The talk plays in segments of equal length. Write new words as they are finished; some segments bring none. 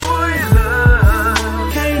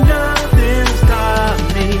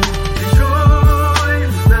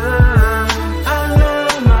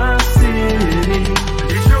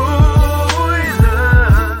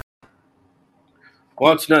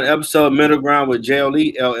Welcome to another episode of Middle Ground with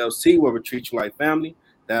JLE LLC, where we treat you like family.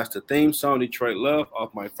 That's the theme song, Detroit Love,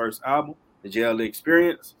 off my first album, The JLE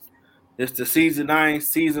Experience. It's the season 9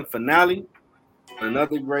 season finale.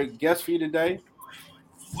 Another great guest for you today.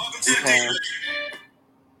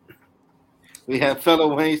 We have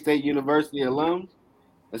fellow Wayne State University alums,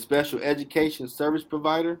 a special education service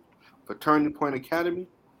provider for Turning Point Academy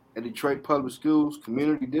and Detroit Public Schools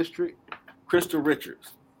Community District, Crystal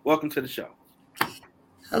Richards. Welcome to the show.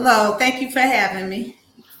 Hello, thank you for having me.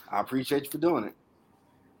 I appreciate you for doing it.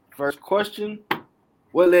 First question,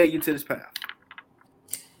 what led you to this path?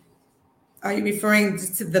 Are you referring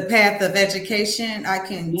to the path of education? I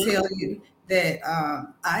can tell you that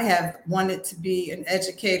I have wanted to be an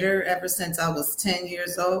educator ever since I was 10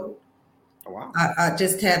 years old. Oh, wow. I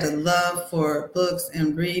just had a love for books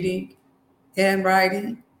and reading and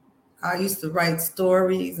writing. I used to write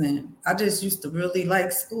stories, and I just used to really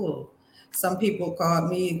like school. Some people called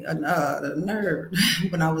me a nerd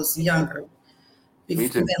when I was younger. Me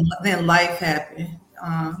too. Then life happened.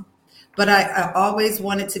 But I always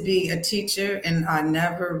wanted to be a teacher, and I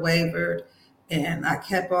never wavered. And I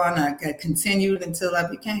kept on. I continued until I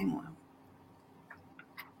became one.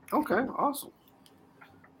 Okay, awesome.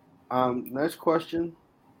 Next question.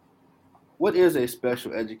 What is a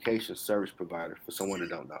special education service provider for someone that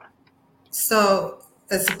don't know? So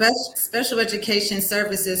a special education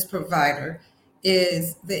services provider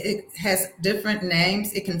it has different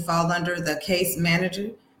names. It can fall under the case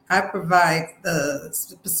manager. I provide the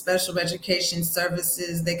special education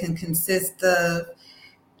services. They can consist of,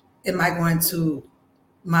 am I going to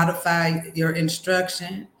modify your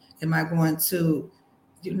instruction? Am I going to,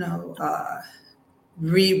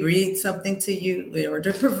 reread something to you, or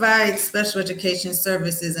to provide special education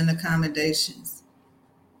services and accommodations?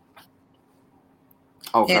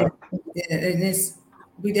 Okay. And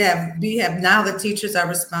we have now the teachers are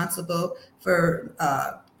responsible for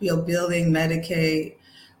billing Medicaid,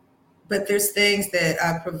 but there's things that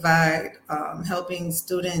I provide, helping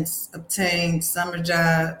students obtain summer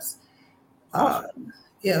jobs,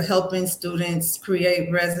 helping students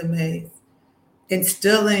create resumes,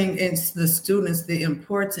 instilling in the students the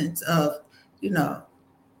importance of,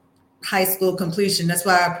 high school completion. That's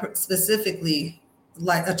why I specifically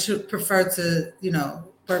prefer to,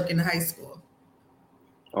 work in high school.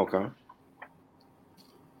 Okay.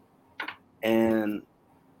 And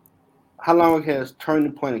how long has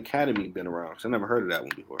Turning Point Academy been around? Because I never heard of that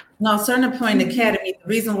one before. No, Turning Point Academy, the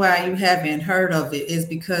reason why you haven't heard of it is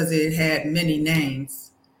because it had many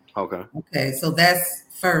names. Okay, so that's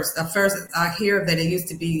first. First, I hear that it used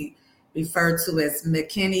to be referred to as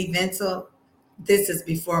McKinney-Vento. This is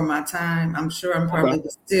before my time. I'm sure I'm probably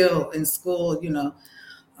still in school,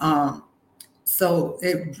 so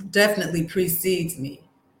it definitely precedes me.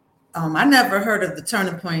 I never heard of the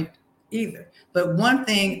Turning Point either. But one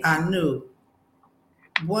thing I knew,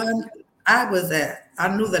 I knew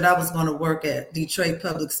that I was going to work at Detroit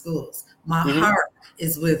Public Schools. My heart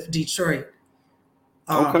is with Detroit.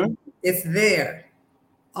 It's there.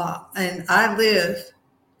 And I live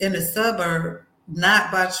in a suburb,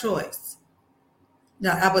 not by choice.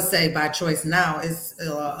 Now, I would say by choice now. It's,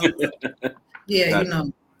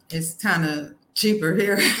 it's kind of cheaper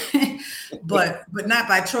here, but not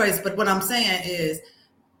by choice. But what I'm saying is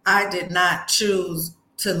I did not choose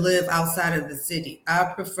to live outside of the city. I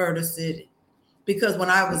prefer the city, because when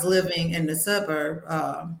I was living in the suburb,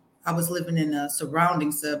 I was living in a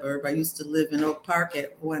surrounding suburb. I used to live in Oak Park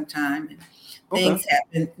at one time, and things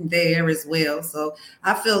happened there as well. So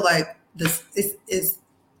I feel like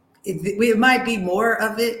it might be more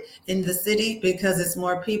of it in the city because it's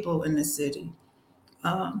more people in the city.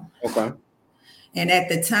 And at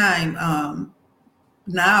the time,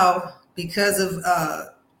 now, because of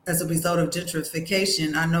as a result of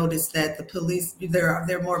gentrification, I noticed that the police, there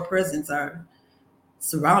are more prisons are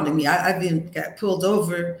surrounding me. I even got pulled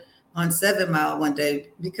over on 7 Mile one day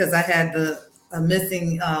because I had a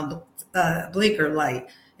missing blinker light,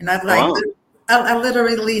 and I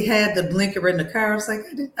literally had the blinker in the car. I was like,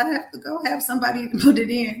 I have to go have somebody put it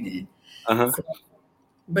in.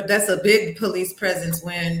 But that's a big police presence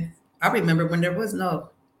when I remember when there was no.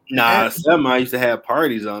 Nah, 7 Mile used to have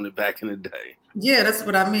parties on it back in the day. Yeah, that's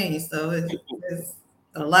what I mean. So it's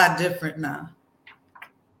a lot different now.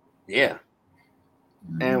 Yeah.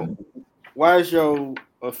 And why is your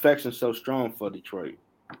affection so strong for Detroit?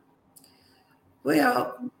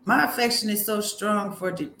 Well, my affection is so strong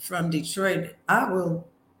from Detroit. I will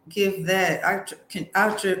give that.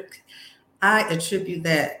 I attribute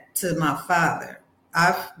that to my father.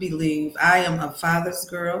 I believe I am a father's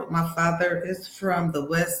girl. My father is from the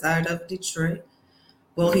west side of Detroit.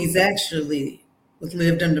 Well, he's actually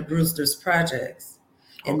lived in the Brewster's projects.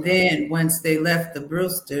 And then once they left the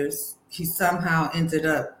Brewsters, he somehow ended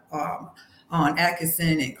up on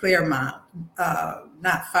Atkinson and Claremont,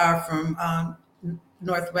 not far from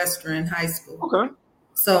Northwestern High School. Okay.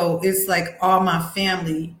 So it's like all my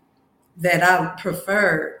family that I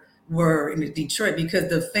preferred were in Detroit, because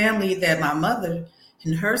the family that my mother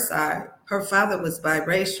and her side, her father was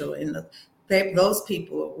biracial, and those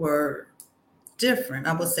people were different.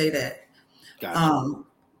 I would say that. Gotcha.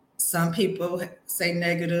 Some people say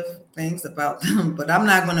negative things about them, but I'm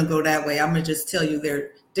not going to go that way. I'm going to just tell you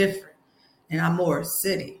they're different, and I'm more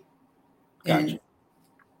city. Gotcha. And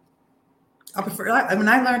I prefer, when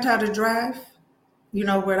I learned how to drive, you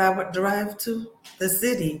know where I would drive to? The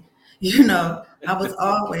city. You know, I was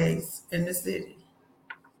always in the city.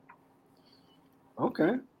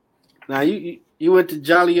 Okay. Now you went to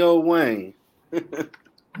Jolly Old Wayne.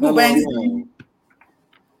 Who bangs?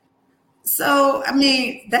 So I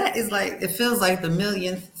mean, that is like, it feels like the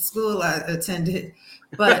millionth school I attended,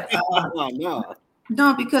 but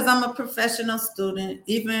no, because I'm a professional student.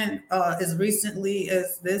 Even as recently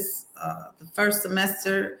as this, the first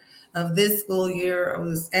semester of this school year, I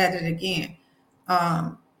was at it again.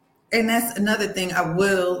 And that's another thing I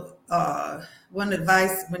will, one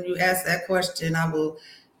advice when you ask that question, I will,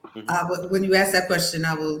 when you ask that question,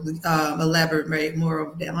 I will elaborate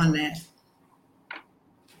more on that.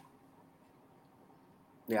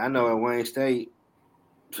 Yeah, I know at Wayne State,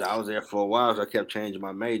 so I was there for a while, so I kept changing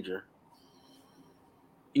my major.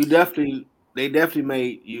 They definitely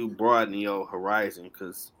made you broaden your horizon,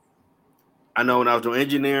 because I know when I was doing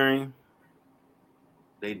engineering,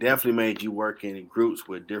 they definitely made you work in groups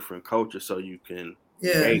with different cultures so you can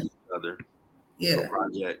engage each other for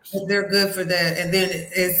projects. They're good for that. And then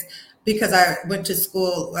it's because I went to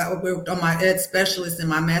school, I worked on my ed specialist in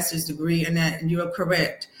my master's degree, and you are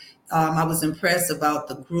correct. I was impressed about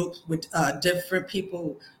the groups with different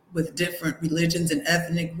people with different religions and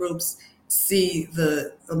ethnic groups. See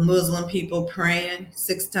the Muslim people praying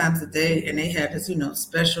 6 times a day, and they had this,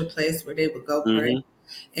 special place where they would go pray.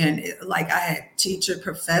 And I had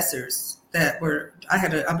professors that were, I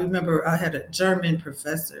remember I had a German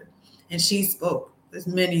professor, and she spoke as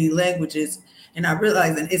many languages. And I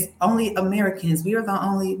realized that it's only Americans. We are the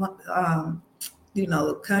only,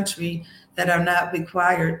 country that are not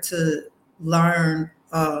required to learn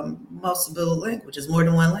multiple languages, more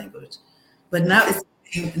than one language. But now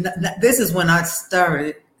this is when I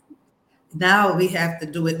started. Now we have to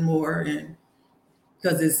do it more, and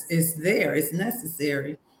because it's there, it's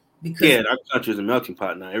necessary. Because our country is a melting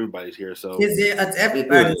pot now. Everybody's here, so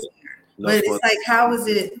everybody's here. But it's like, how is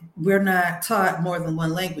it we're not taught more than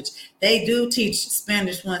one language? They do teach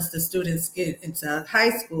Spanish once the students get into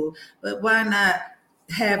high school, but why not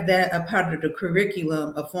have that a part of the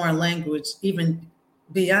curriculum, a foreign language, even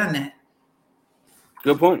beyond that?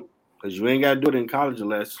 Good point, because you ain't got to do it in college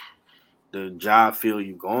unless the job field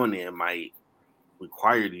you're going in might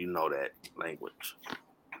require you to know that language.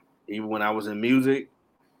 Even when I was in music,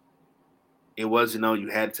 it was, you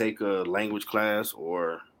had to take a language class,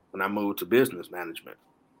 or when I moved to business management,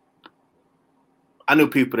 I knew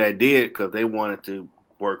people that did because they wanted to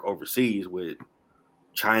work overseas with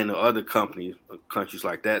China, other countries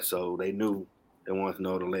like that. So they knew they wanted to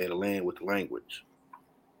know the lay of the land with the language.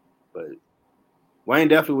 But Wayne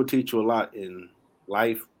definitely would teach you a lot in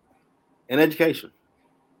life and education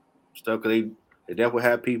stuff, because they definitely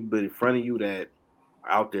have people in front of you that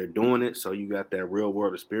are out there doing it. So you got that real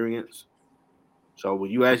world experience. So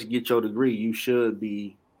when you actually get your degree, you should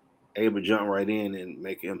be able to jump right in and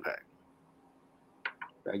make an impact.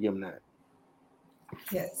 I give them that.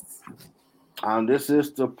 Yes. This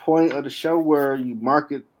is the point of the show where you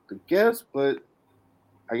market the guest, but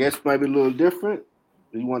I guess it might be a little different.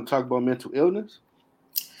 Do you want to talk about mental illness?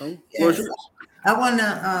 Yes. I want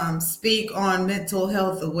to speak on mental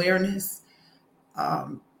health awareness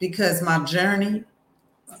because my journey,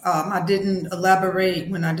 I didn't elaborate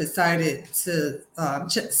when I decided to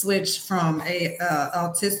switch from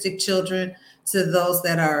autistic children to those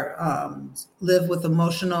that are live with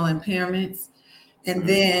emotional impairments. And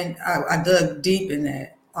then I dug deep in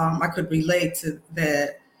that. I could relate to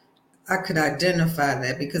that. I could identify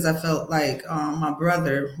that because I felt like my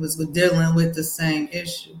brother was dealing with the same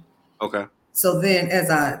issue. Okay. So then as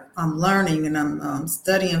I'm learning and I'm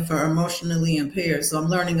studying for emotionally impaired, so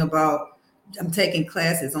I'm taking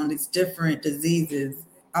classes on these different diseases.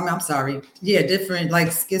 Different, like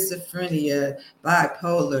schizophrenia,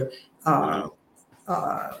 bipolar,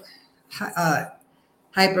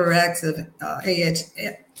 hyperactive,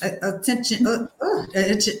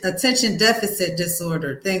 attention deficit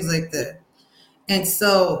disorder, things like that. And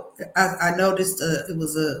so I noticed it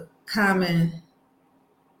was a common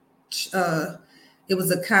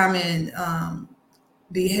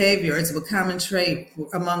behavior. It's a common trait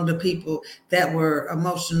among the people that were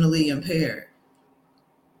emotionally impaired.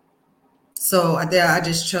 So I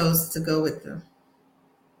just chose to go with them.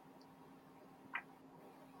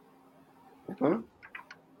 Huh?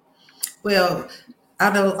 Well,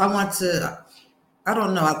 I don't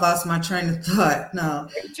know. I lost my train of thought. No.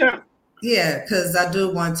 Anytime. Yeah, because I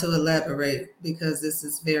do want to elaborate because this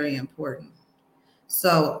is very important.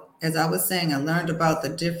 So, as I was saying, I learned about the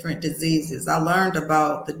different diseases. I learned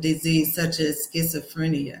about the disease such as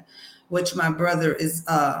schizophrenia, which my brother is,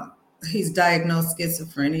 he's diagnosed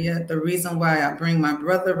schizophrenia. The reason why I bring my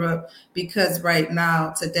brother up, because right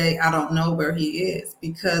now, today, I don't know where he is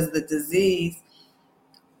because the disease,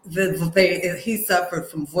 he suffered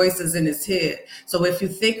from voices in his head. So if you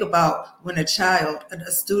think about when a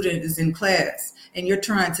student is in class and you're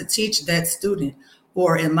trying to teach that student,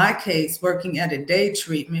 or in my case, working at a day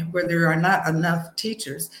treatment where there are not enough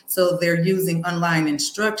teachers, so they're using online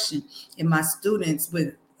instruction, and my students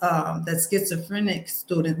with that schizophrenic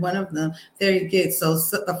student, one of them, they get so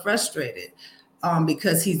frustrated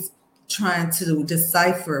because he's trying to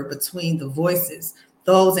decipher between the voices,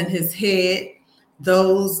 those in his head,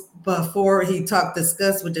 those before he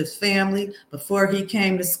discussed with his family, before he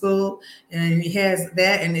came to school, and he has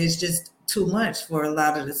that, and it's just too much for a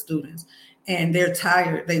lot of the students. And they're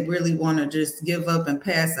tired. They really want to just give up and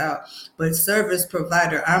pass out. But service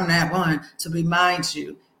provider, I'm that one to remind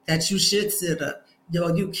you that you should sit up.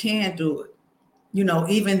 You can do it.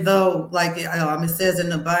 Even though, like it says in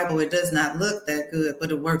the Bible, it does not look that good,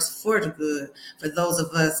 but it works for the good for those of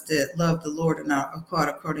us that love the Lord and are called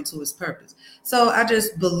according to his purpose. So I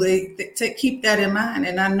just believe to keep that in mind.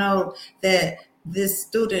 And I know that this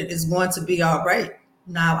student is going to be all right.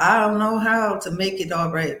 Now, I don't know how to make it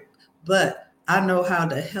all right, but I know how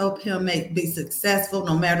to help him be successful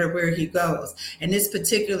no matter where he goes. And this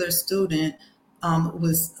particular student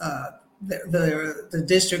was the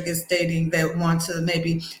district is stating they want to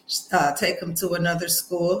maybe take him to another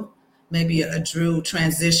school, maybe a Drew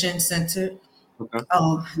transition center. Okay.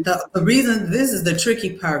 The reason, this is the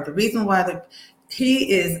tricky part, the reason why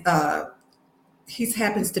he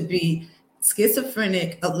happens to be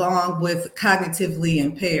schizophrenic along with cognitively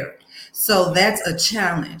impaired. So that's a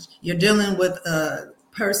challenge. You're dealing with a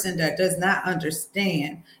person that does not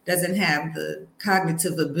understand, doesn't have the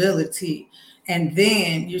cognitive ability, and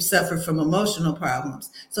then you suffer from emotional problems.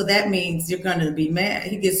 So that means you're going to be mad.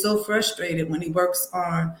 He gets so frustrated when he works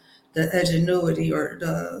on the ingenuity or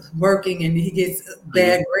the working, and he gets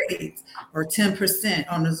bad grades or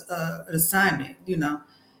 10% on his assignment,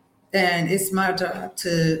 And it's my job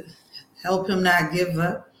to help him not give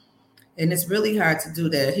up. And it's really hard to do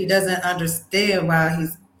that. He doesn't understand why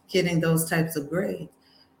he's getting those types of grades,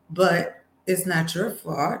 but it's not your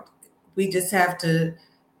fault. We just have to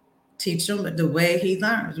teach him the way he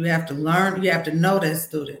learns. You have to learn. You have to know that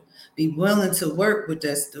student. Be willing to work with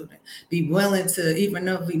that student. Be willing to, even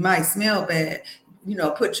though he might smell bad,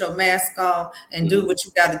 put your mask on and do what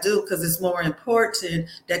you got to do, because it's more important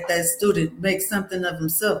that that student makes something of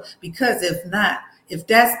himself. Because if not, if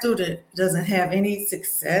that student doesn't have any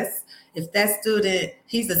success, if that student,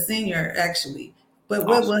 he's a senior actually, but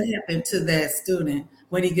what will happen to that student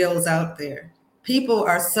when he goes out there? People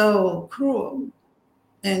are so cruel.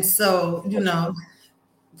 And so,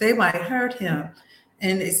 they might hurt him.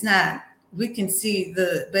 And it's not, we can see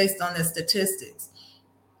based on the statistics.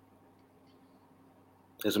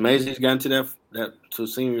 It's amazing he's gotten to that to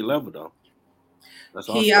senior level though. That's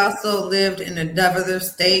awesome. He also lived in another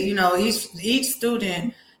state. Each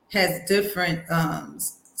student has different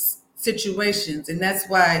situations, and that's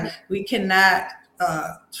why we cannot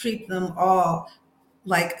treat them all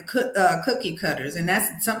like cookie cutters. And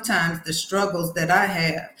that's sometimes the struggles that I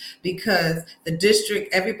have, because the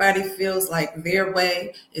district, everybody feels like their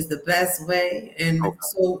way is the best way. And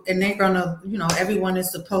so, and they're gonna, everyone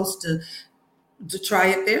is supposed to try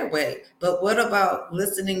it their way. But what about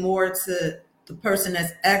listening more to the person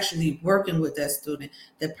that's actually working with that student,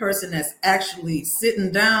 the person that's actually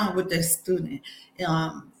sitting down with that student,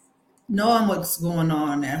 knowing what's going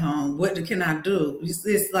on at home? What can I do?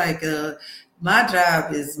 It's like my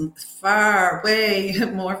job is way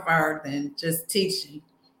more far than just teaching.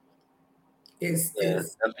 It's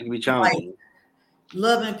definitely challenging. Like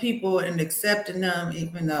loving people and accepting them,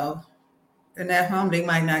 even though and at home they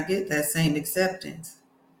might not get that same acceptance.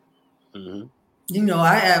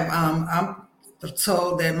 I have I'm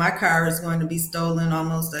told that my car is going to be stolen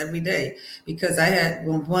almost every day, because I had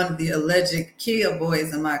one of the alleged Kia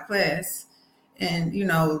boys in my class, and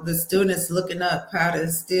the students looking up how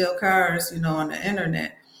to steal cars, on the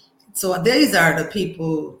internet. So these are the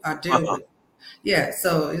people I deal with. Yeah,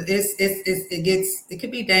 so it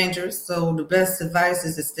could be dangerous. So the best advice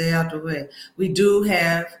is to stay out the way. We do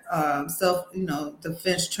have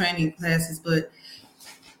defense training classes, but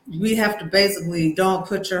we have to basically don't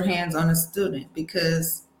put your hands on a student,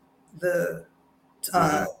 because the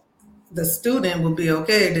the student will be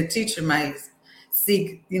okay. The teacher might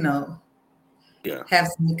seek, have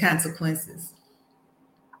some consequences.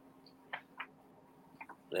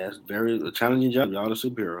 That's very a challenging job. Y'all the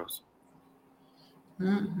superheroes.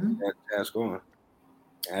 Mm-hmm. That's going.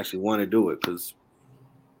 I actually want to do it because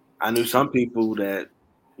I knew some people that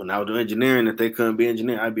when I was doing engineering, if they couldn't be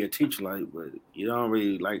engineer, I'd be a teacher. Like, but you don't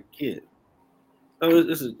really like kids. So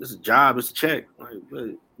it's a job, it's a check. Like,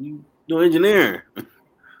 but you do engineering.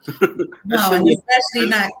 No, and especially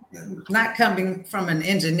not coming from an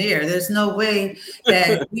engineer. There's no way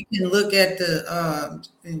that we can look at the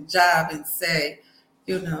job and say,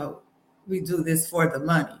 we do this for the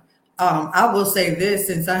money. I will say this,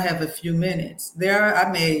 since I have a few minutes. I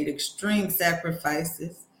made extreme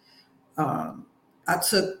sacrifices. I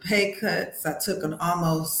took pay cuts. I took an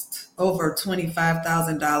almost over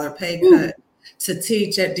 $25,000 pay cut to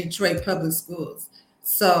teach at Detroit Public Schools.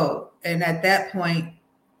 So, and at that point,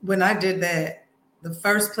 when I did that, the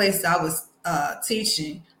first place I was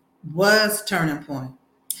teaching was Turning Point.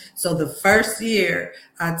 So the first year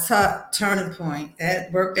I taught Turning Point,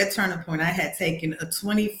 worked at Turning Point, I had taken a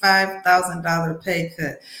 $25,000 pay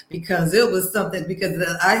cut because it was something, because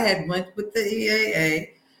I had went with the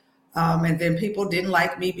EAA, and then people didn't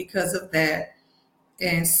like me because of that.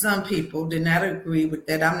 And some people did not agree with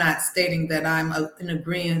that. I'm not stating that I'm in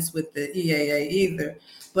agreement with the EAA either,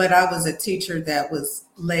 but I was a teacher that was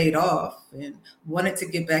laid off and wanted to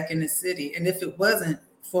get back in the city. And if it wasn't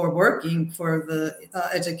for working for the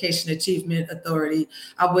Education Achievement Authority,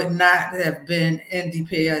 I would not have been in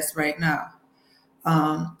DPS right now.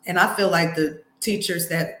 And I feel like the teachers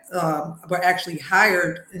that were actually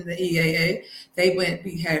hired in the EAA,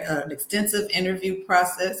 we had an extensive interview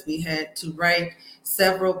process. We had to write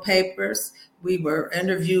several papers. We were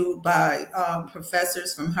interviewed by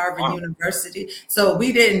professors from Harvard University. So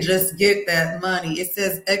we didn't just get that money. It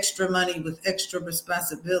says extra money with extra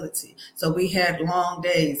responsibility. So we had long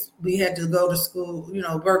days. We had to go to school,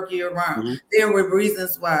 work year round. Mm-hmm. There were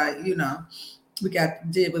reasons why, we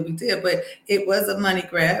did what we did, but it was a money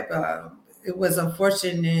grab. It was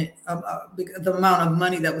unfortunate, the amount of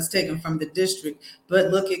money that was taken from the district.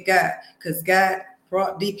 But look at God, because God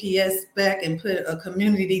brought DPS back and put a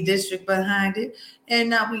community district behind it. And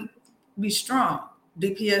now we strong.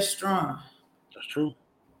 DPS strong. That's true.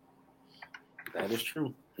 That is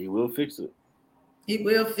true. He will fix it. He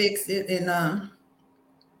will fix it. And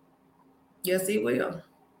yes, he will.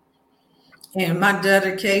 And my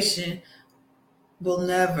dedication will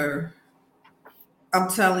never, I'm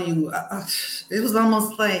telling you, it was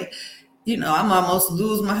almost like, I'm almost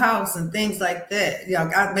lose my house and things like that.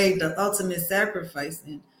 I made the ultimate sacrifice.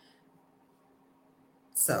 And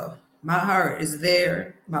so my heart is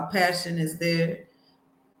there. My passion is there.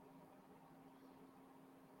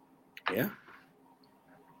 Yeah.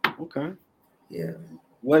 Okay. Yeah.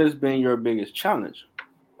 What has been your biggest challenge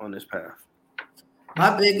on this path?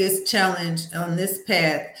 My biggest challenge on this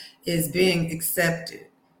path is being accepted.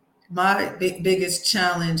 My biggest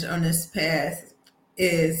challenge on this path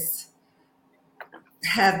is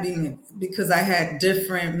because I had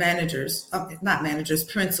different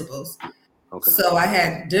principals. Okay. So I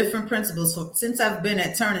had different principals. So since I've been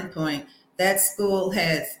at Turning Point, that school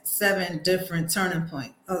has 7 different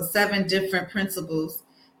principals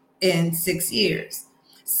in 6 years.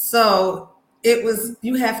 So it was,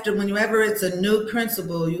 whenever it's a new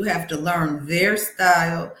principal, you have to learn their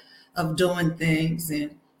style of doing things.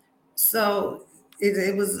 And so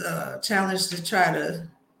it was a challenge to try to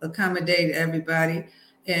accommodate everybody.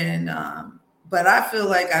 And, but I feel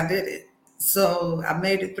like I did it. So I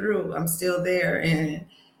made it through. I'm still there. And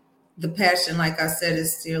the passion, like I said,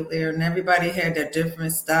 is still there. And everybody had their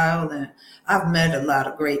different style. And I've met a lot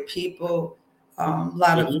of great people,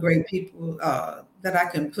 of great people that I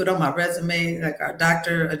can put on my resume, like our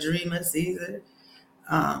Dr. Adrima Caesar.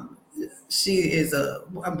 She is a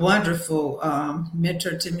wonderful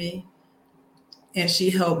mentor to me. And she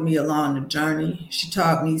helped me along the journey. She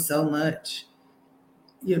taught me so much,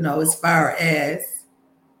 as far as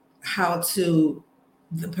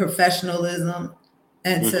the professionalism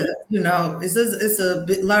and to, it's a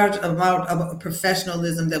bit large amount of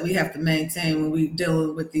professionalism that we have to maintain when we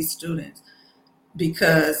dealing with these students.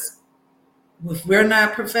 Because if we're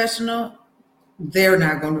not professional, they're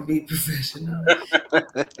not going to be professional.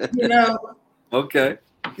 Okay.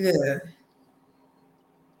 Yeah.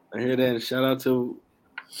 I hear that. And shout out to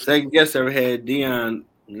second guest ever had Dion.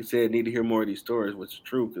 And he said need to hear more of these stories, which is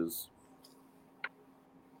true because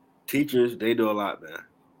teachers, they do a lot, man.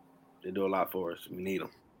 They do a lot for us. We need them.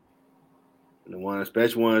 And the ones,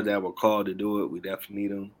 especially ones that were called to do it, we definitely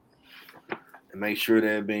need them. And make sure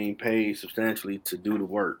they're being paid substantially to do the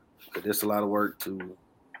work. Because there's a lot of work to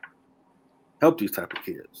help these type of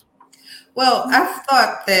kids. Well, I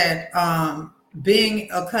thought that being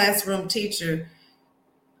a classroom teacher,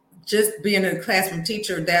 just being a classroom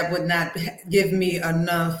teacher, that would not give me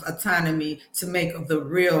enough autonomy to make a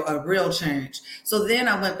real change. So then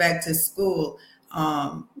I went back to school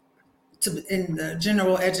in the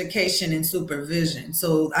general education and supervision,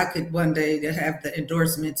 so I could one day have the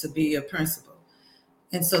endorsement to be a principal,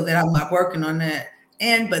 and so that I'm working on that.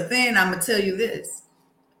 But then I'm gonna tell you this: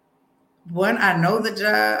 when I know the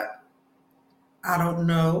job, I don't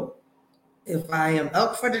know if I am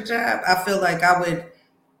up for the job. I feel like I would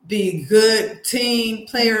be a good team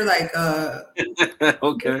player, like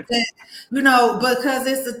Okay. because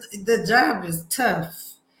the job is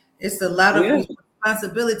tough. It's a lot of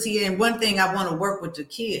responsibility, and one thing I want to work with the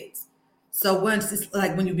kids. So once it's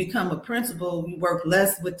like when you become a principal, you work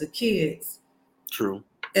less with the kids. True.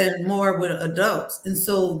 And more with adults. And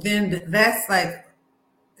so then that's like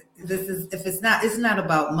it's not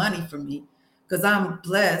about money for me, because I'm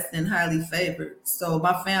blessed and highly favored. So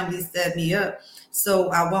my family set me up so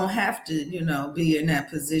I won't have to, be in that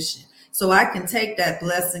position. So I can take that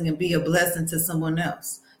blessing and be a blessing to someone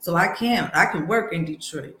else. So I can work in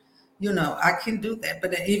Detroit. I can do that.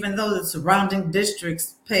 But even though the surrounding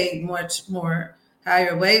districts pay much more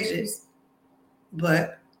higher wages,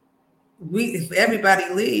 but if everybody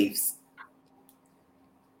leaves,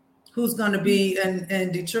 who's going to be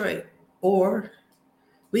in Detroit? Or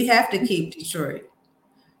we have to keep Detroit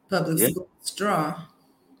public school strong.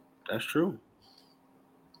 That's true.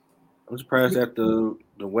 I'm surprised that the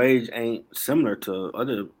wage ain't similar to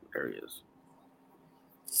other areas.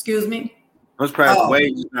 Excuse me? I'm surprised the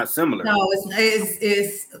wage is not similar. No,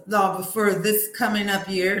 it's no, for this coming up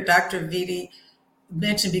year, Dr. Vitti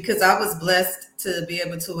mentioned, because I was blessed to be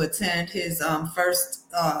able to attend his first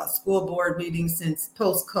school board meeting since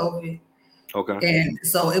post-COVID. Okay. And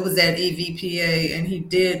so it was at EVPA, and he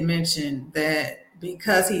did mention that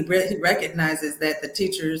because he recognizes that the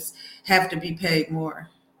teachers have to be paid more.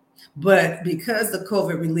 But because the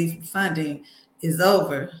COVID relief funding is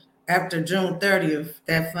over, after June 30th,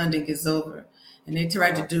 that funding is over. And they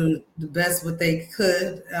tried to do the best what they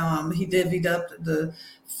could. He divvied up the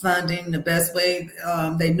funding the best way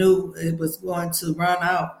they knew it was going to run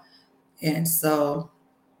out. And so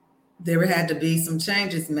there had to be some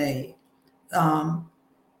changes made.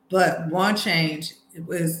 But one change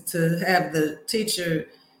was to have the teacher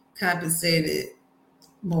compensated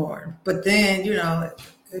more. But then,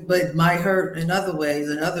 but it might hurt in other ways,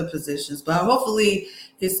 in other positions. But hopefully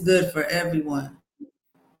it's good for everyone.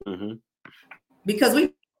 Mm-hmm. Because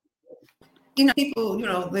people,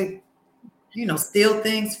 they, steal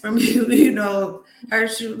things from you,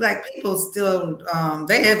 hurt you. Like people still,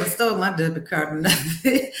 they haven't stolen my debit card or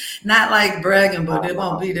nothing. Not like bragging, but it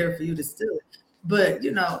won't be there for you to steal it. But,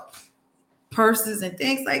 purses and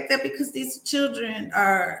things like that, because these children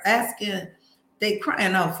are they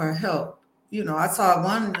crying out for help. I saw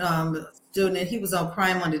one student, he was on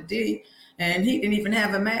Crime on the D, and he didn't even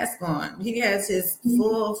have a mask on. He has his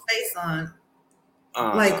full face on,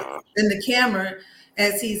 like in the camera,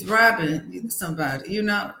 as he's robbing somebody,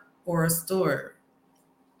 or a store.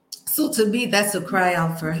 So to me, that's a cry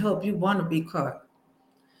out for help. You want to be caught.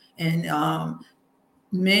 And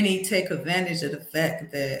many take advantage of the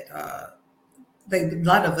fact that a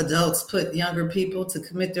lot of adults put younger people to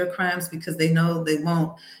commit their crimes because they know they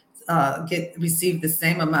won't receive the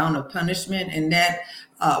same amount of punishment. And that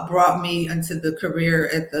brought me into the career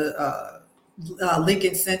at the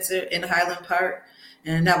Lincoln Center in Highland Park.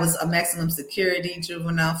 And that was a maximum security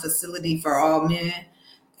juvenile facility for all men.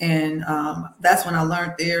 And that's when I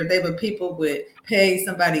learned they were people would pay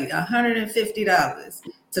somebody $150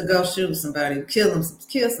 to go shoot somebody, kill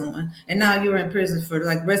someone. And now you're in prison for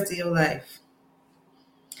like the rest of your life.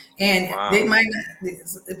 And they might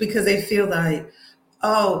not, because they feel like,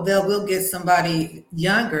 we'll get somebody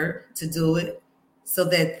younger to do it so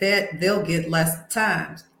that they'll get less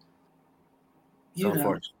time.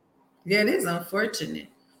 Unfortunate. Yeah, it is unfortunate.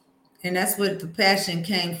 And that's what the passion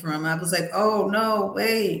came from. I was like, oh, no,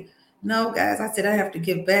 wait. No, guys, I said I have to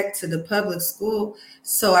give back to the public school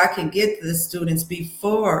so I can get the students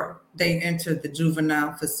before they enter the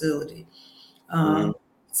juvenile facility.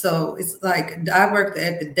 So it's like I worked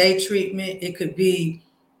at the day treatment. It could be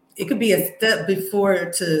a step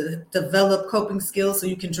before to develop coping skills so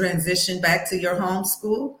you can transition back to your home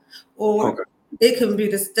school, Okay. or it can be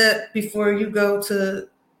the step before you go to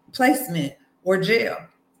placement or jail,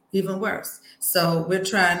 even worse. So we're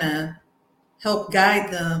trying to help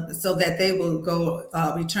guide them so that they will go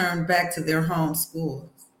return back to their home schools.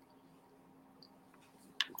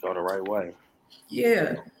 Go the right way.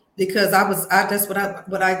 Yeah, because I that's what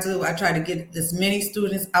I do. I try to get as many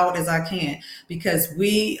students out as I can because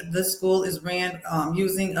the school is ran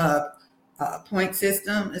using a point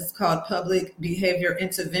system. It's called Public Behavior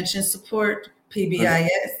Intervention Support Mhm.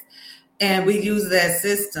 (PBIS), and we use that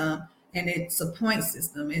system, and it's a point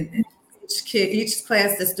system. And each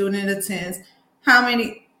class the student attends, how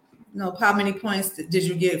many, how many points did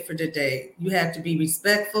you get for the day? You have to be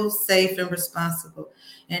respectful, safe, and responsible.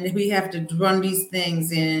 And we have to run these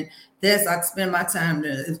things in. That's I spend my time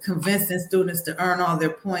convincing students to earn all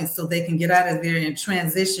their points so they can get out of there and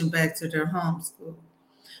transition back to their home school.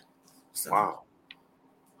 So. Wow.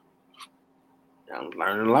 I'm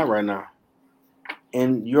learning a lot right now.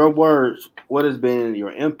 In your words, what has been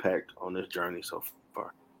your impact on this journey so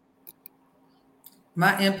far?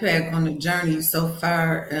 My impact on the journey so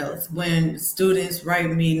far is when students write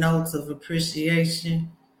me notes of appreciation.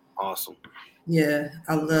 Awesome. Yeah,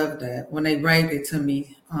 I love that when they write it to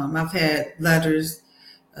me. I've had letters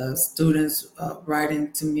of students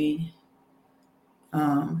writing to me.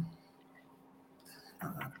 Um,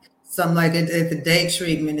 some like at the day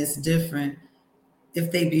treatment is different.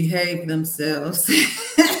 If they behave themselves,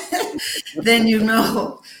 then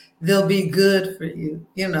they'll be good for you.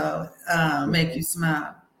 Make you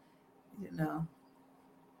smile. You know,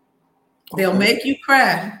 they'll Okay. make you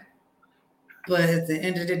cry, but at the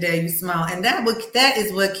end of the day, you smile, and that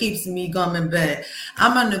is what keeps me coming back.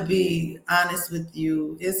 I'm gonna be honest with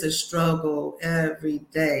you; it's a struggle every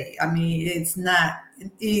day. I mean, it's not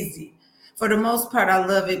easy. For the most part, I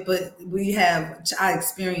love it, but I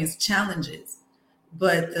experience challenges,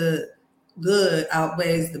 but the good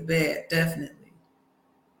outweighs the bad, definitely.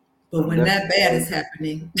 But I'm when that bad definitely is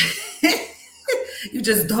happening, you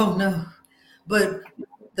just don't know. But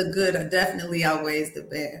the good definitely outweighs the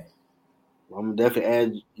bad. I'm definitely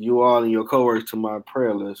add you all and your coworkers to my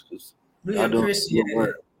prayer list because We y'all doing appreciate good work.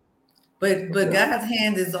 it. But Yeah. God's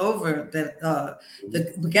hand is over that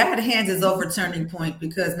the God's hand is over Turning Point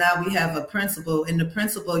because now we have a principal, and the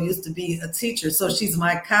principal used to be a teacher, so she's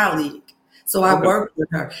my colleague. So I Okay. worked with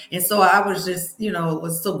her, and so I was just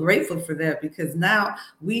was so grateful for that because now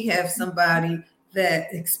we have somebody that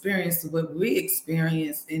experienced what we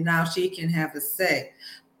experienced, and now she can have a say.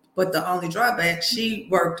 But the only drawback, she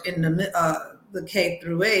worked in the K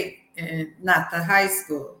through 8 and not the high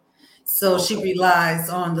school. So she Okay. relies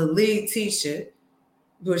on the lead teacher,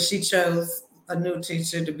 but she chose a new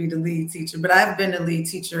teacher to be the lead teacher. But I've been the lead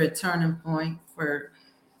teacher at Turning Point for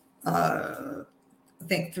I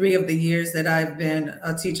think 3 of the years that I've been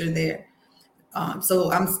a teacher there. So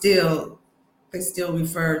they still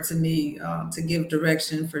refer to me to give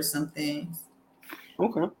direction for some things.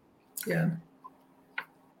 Okay. Yeah.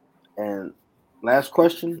 And last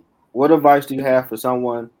question: what advice do you have for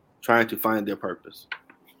someone trying to find their purpose?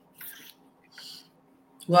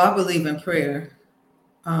 Well, I believe in prayer.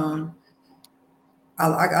 Um,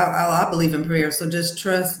 I believe in prayer. So just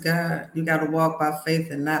trust God. You got to walk by faith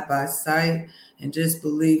and not by sight, and just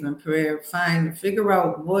believe in prayer. Figure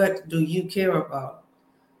out what do you care about.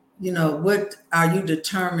 What are you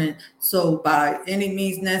determined? So by any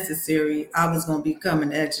means necessary, I was going to become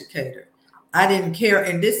an educator. I didn't care,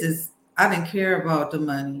 and I didn't care about the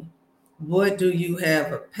money. What do you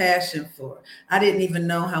have a passion for? I didn't even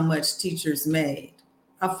know how much teachers made.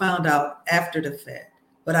 I found out after the fact,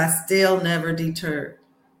 but I still never deterred.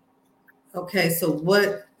 Okay, so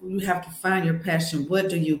what you have to find your passion. What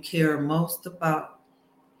do you care most about?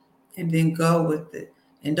 And then go with it.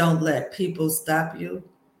 And don't let people stop you.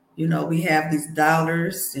 We have these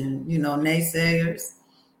doubters and, naysayers.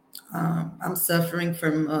 I'm suffering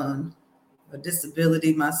from a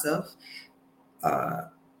disability myself. Uh,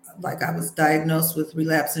 like I was diagnosed with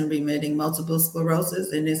relapse and remitting multiple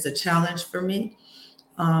sclerosis, and it's a challenge for me.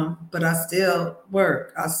 But I still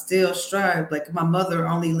work. I still strive. Like my mother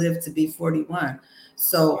only lived to be 41.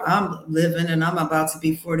 So I'm living and I'm about to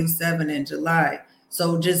be 47 in July.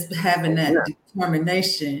 So just having that Yeah.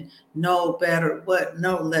 determination, no matter what,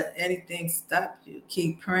 no let anything stop you.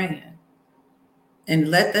 Keep praying and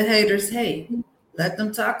let the haters hate. Let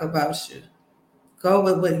them talk about you. Go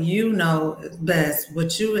with what you know is best,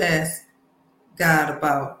 what you ask God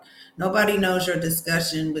about. Nobody knows your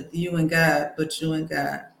discussion with you and God but you and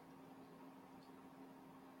God.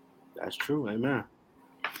 That's true. Amen.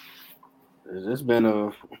 It's been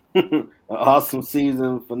a an awesome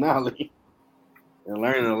season finale and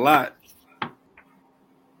learning a lot.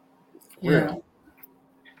 Yeah.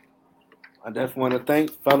 I definitely want to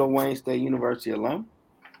thank fellow Wayne State University alum,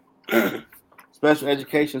 special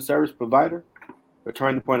education service provider for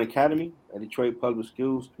Turning Point Academy at Detroit Public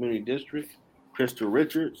Schools Community District, Crystal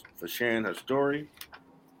Richards, for sharing her story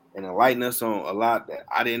and enlightening us on a lot that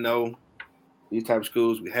I didn't know these type of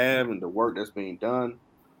schools we have and the work that's being done.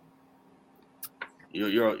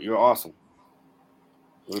 You're awesome.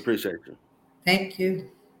 We appreciate you. Thank you.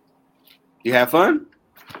 You have fun?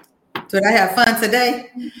 Did I have fun today?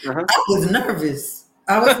 Uh-huh. I was nervous.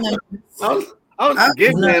 I was nervous. I was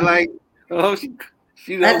getting there like, oh, she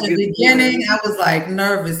at the beginning, I was like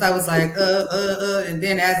nervous. I was like, and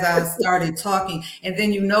then as I started talking, and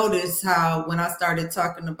then you notice how when I started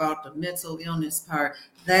talking about the mental illness part,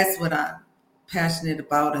 that's what I'm passionate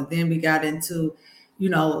about. And then we got into,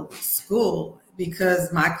 school because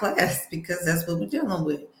that's what we're dealing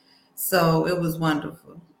with. So it was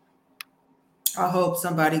wonderful. I hope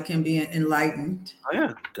somebody can be enlightened. Oh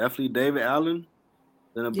yeah, definitely, David Allen.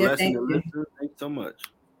 Been a blessing to listen. Thanks so much.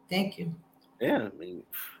 Thank you. Yeah, I mean,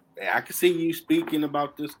 I can see you speaking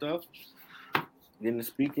about this stuff, getting a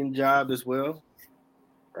speaking job as well,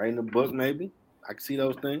 writing a book maybe. I can see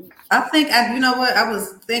those things. I think you know what, I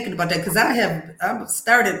was thinking about that because I've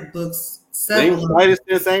started books. Several.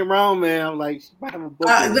 This ain't wrong, man. I'm like, she might have a book.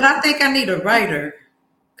 But I think I need a writer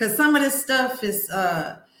because some of this stuff is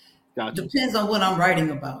depends on what I'm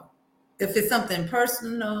writing about. If it's something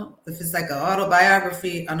personal, if it's like an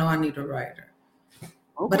autobiography, I know I need a writer.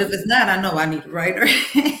 Okay. But if it's not, I know I need a writer.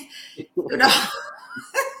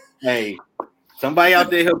 Hey, somebody out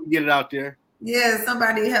there help you get it out there. Yeah,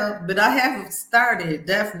 somebody help. But I have started,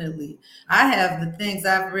 definitely. I have the things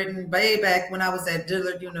I've written way back when I was at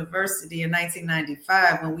Dillard University in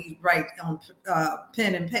 1995 when we write on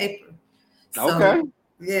pen and paper. So, okay.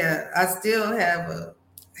 Yeah, I still have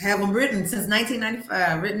them written since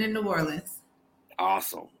 1995, written in New Orleans.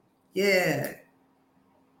 Awesome. Yeah.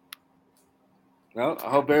 Well,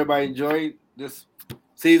 I hope everybody enjoyed this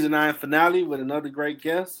season 9 finale with another great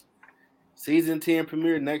guest. Season 10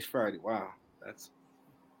 premiere next Friday. Wow.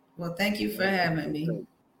 Well, thank you for having me.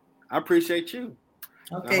 I appreciate you.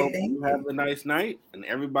 Okay, I hope you have a nice night and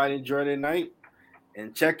everybody enjoy their night.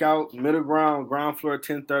 And check out Middle Ground, ground floor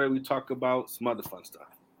 1030. We talk about some other fun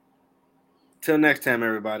stuff. Till next time,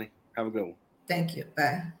 everybody. Have a good one. Thank you.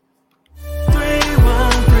 Bye.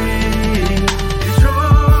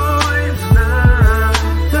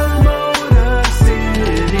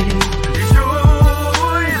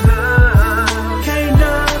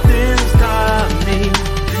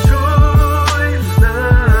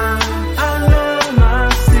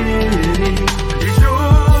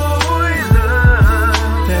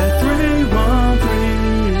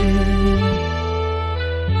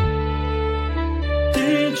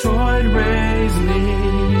 Detroit raised me.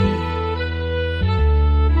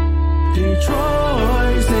 Detroit.